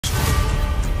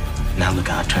Now look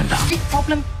how it turned out. Big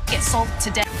problem gets solved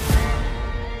today.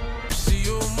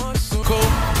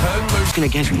 Who's gonna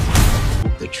get me?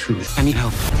 The truth. I need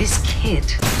help. This kid.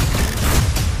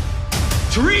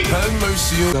 Tariq!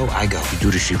 Go, I go. You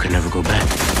do this, you can never go back.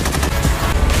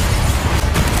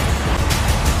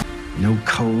 No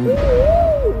code.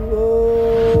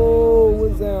 Whoa,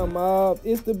 what's up, mob?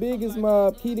 It's the biggest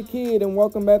mob, Key the Kid, and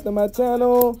welcome back to my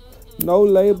channel. No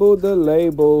Label the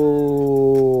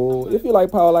Label. If you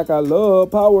like power like I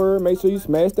love power, make sure you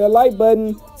smash that like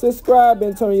button, subscribe,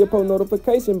 and turn your post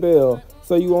notification bell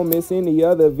so you won't miss any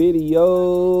other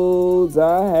videos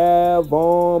I have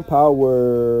on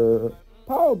Power.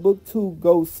 Power Book 2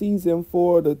 Go Season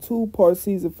 4, the 2-part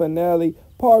season finale.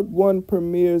 Part 1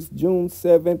 premieres June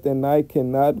 7th, and I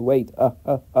cannot wait.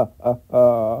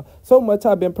 So much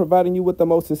I've been providing you with the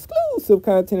most exclusive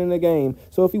content in the game.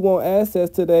 So if you want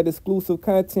access to that exclusive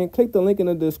content, click the link in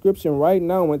the description right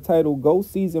now entitled Go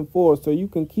Season 4 so you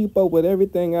can keep up with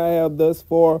everything I have thus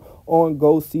far on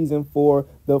Go Season 4,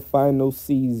 the final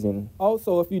season.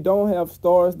 Also, if you don't have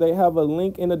stars, they have a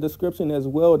link in the description as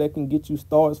well that can get you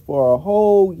stars for a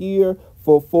whole year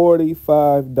for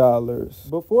 $45.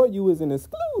 Before you is an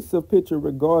exclusive picture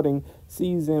regarding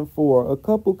season 4. A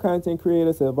couple content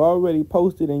creators have already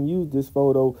posted and used this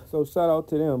photo, so shout out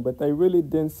to them, but they really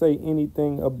didn't say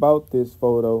anything about this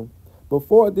photo.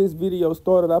 Before this video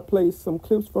started, I played some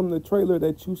clips from the trailer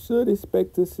that you should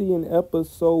expect to see in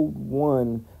episode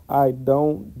 1, I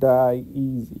Don't Die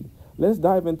Easy. Let's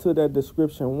dive into that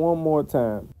description one more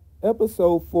time.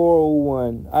 Episode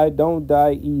 401, I Don't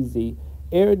Die Easy.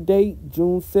 Air date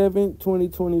June 7,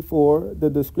 2024. The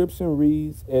description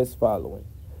reads as following.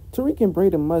 Tariq and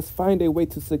Brayden must find a way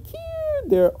to secure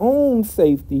their own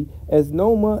safety as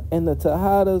Noma and the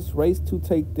Tejadas race to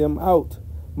take them out.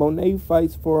 Monet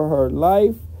fights for her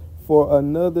life for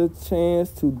another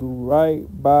chance to do right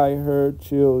by her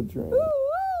children.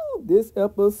 This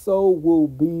episode will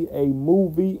be a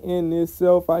movie in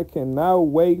itself. I cannot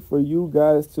wait for you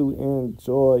guys to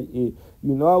enjoy it.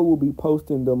 You know I will be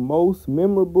posting the most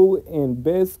memorable and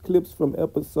best clips from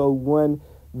episode 1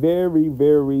 very,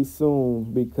 very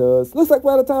soon, because looks like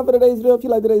we're out of time for today's video. If you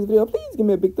like today's video, please give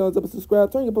me a big thumbs up and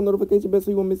subscribe. Turn your post notification bell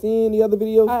so you won't miss any other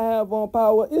videos I have on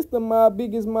Power. It's the mob,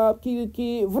 biggest mob, Key the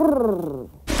Kid.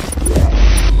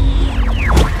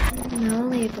 No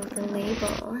Label the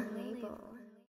Label.